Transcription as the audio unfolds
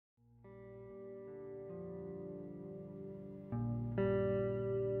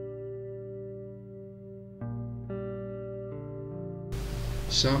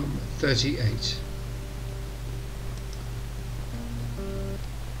Psalm 38.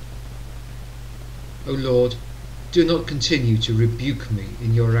 O Lord, do not continue to rebuke me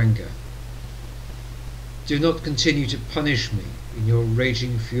in your anger. Do not continue to punish me in your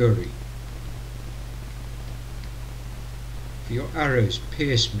raging fury. For your arrows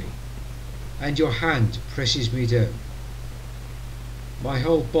pierce me, and your hand presses me down. My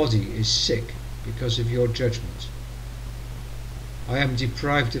whole body is sick because of your judgment. I am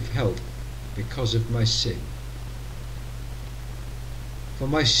deprived of health because of my sin. For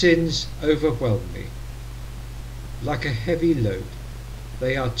my sins overwhelm me. Like a heavy load,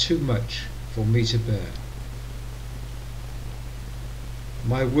 they are too much for me to bear.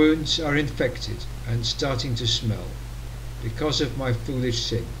 My wounds are infected and starting to smell because of my foolish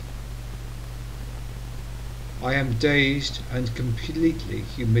sin. I am dazed and completely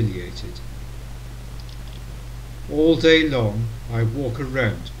humiliated. All day long I walk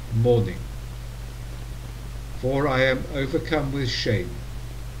around mourning, for I am overcome with shame,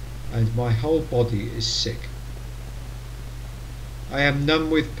 and my whole body is sick. I am numb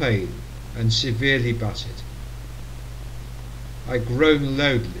with pain and severely battered. I groan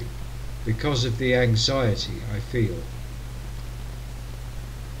loudly because of the anxiety I feel.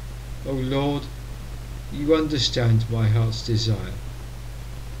 O Lord, you understand my heart's desire.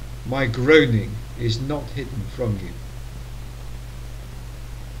 My groaning is not hidden from you.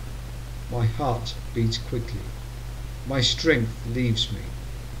 My heart beats quickly. My strength leaves me.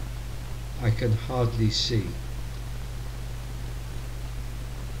 I can hardly see.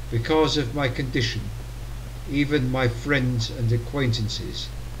 Because of my condition, even my friends and acquaintances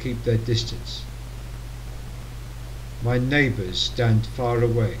keep their distance. My neighbours stand far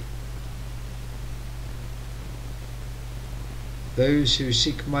away. Those who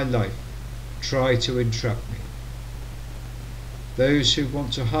seek my life try to entrap me. Those who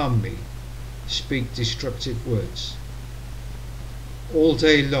want to harm me speak destructive words. All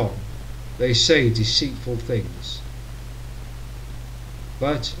day long they say deceitful things.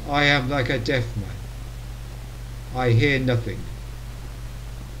 But I am like a deaf man. I hear nothing.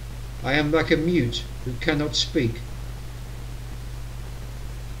 I am like a mute who cannot speak.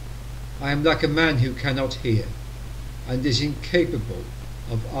 I am like a man who cannot hear, and is incapable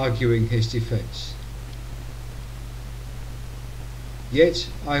of arguing his defence. Yet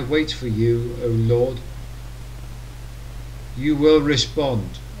I wait for you, O Lord. You will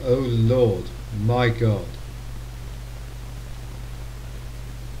respond, O Lord, my God.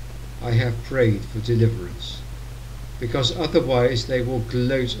 I have prayed for deliverance, because otherwise they will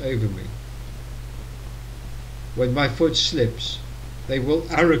gloat over me. When my foot slips, they will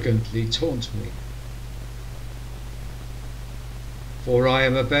arrogantly taunt me. For I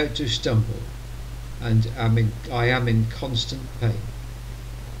am about to stumble, and I am in constant pain.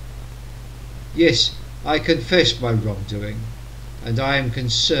 Yes, I confess my wrongdoing, and I am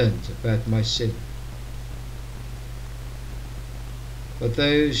concerned about my sin. But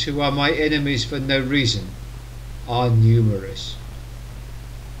those who are my enemies for no reason are numerous.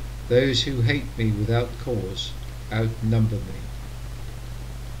 Those who hate me without cause outnumber me.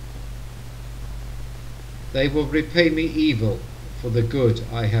 They will repay me evil for the good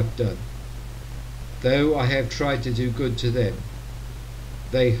I have done. Though I have tried to do good to them,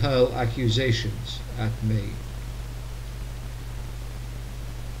 they hurl accusations at me.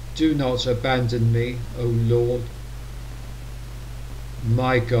 Do not abandon me, O Lord.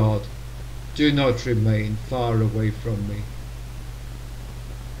 My God, do not remain far away from me.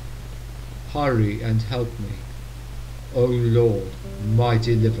 Hurry and help me, O Lord, my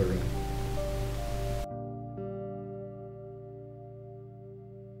deliverer.